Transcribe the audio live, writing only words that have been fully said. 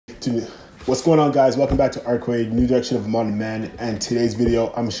What's going on, guys? Welcome back to Arccway, new direction of a modern man. And today's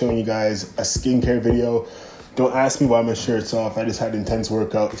video, I'm showing you guys a skincare video. Don't ask me why my shirt's off. I just had an intense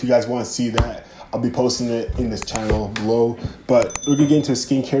workout. If you guys want to see that, I'll be posting it in this channel below. But we're gonna get into a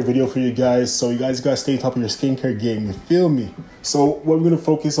skincare video for you guys. So you guys gotta stay on top of your skincare game. You feel me? So what we're gonna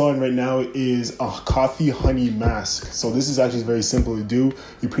focus on right now is a coffee honey mask. So this is actually very simple to do.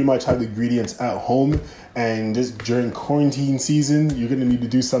 You pretty much have the ingredients at home, and just during quarantine season, you're gonna need to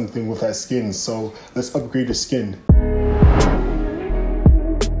do something with that skin. So let's upgrade your skin.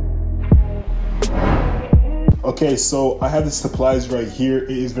 Okay, so I have the supplies right here.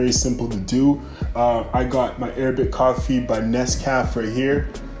 It is very simple to do. I got my Arabic coffee by Nescafe right here.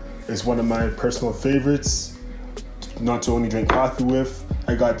 It's one of my personal favorites, not to only drink coffee with.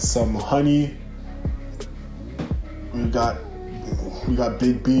 I got some honey. We got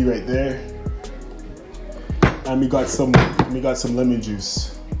Big B right there, and we got some lemon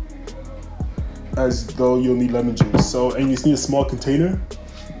juice. As though you'll need lemon juice. So, and you just need a small container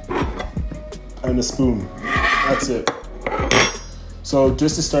and a spoon. That's it. So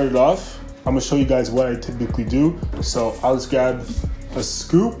just to start it off, I'm gonna show you guys what I typically do. So I'll just grab a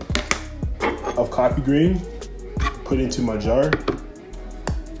scoop of coffee grain, put it into my jar,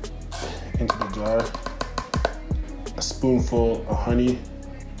 a spoonful of honey.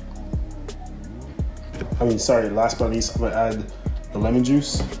 Last but not least, I'm gonna add the lemon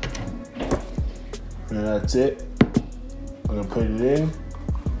juice. And that's it. I'm gonna put it in.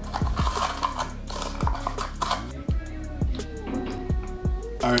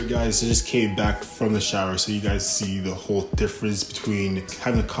 Alright guys, I just came back from the shower, so you guys see the whole difference between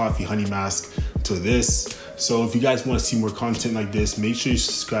having a coffee honey mask to this. So if you guys want to see more content like this, make sure you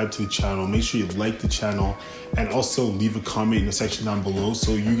subscribe to the channel, make sure you like the channel, and also leave a comment in the section down below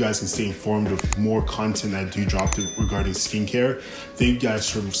so you guys can stay informed of more content that I do drop regarding skincare. Thank you guys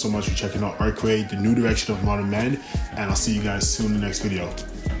so much for checking out Arccway, the new direction of modern men, and I'll see you guys soon in the next video.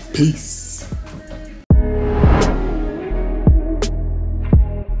 Peace!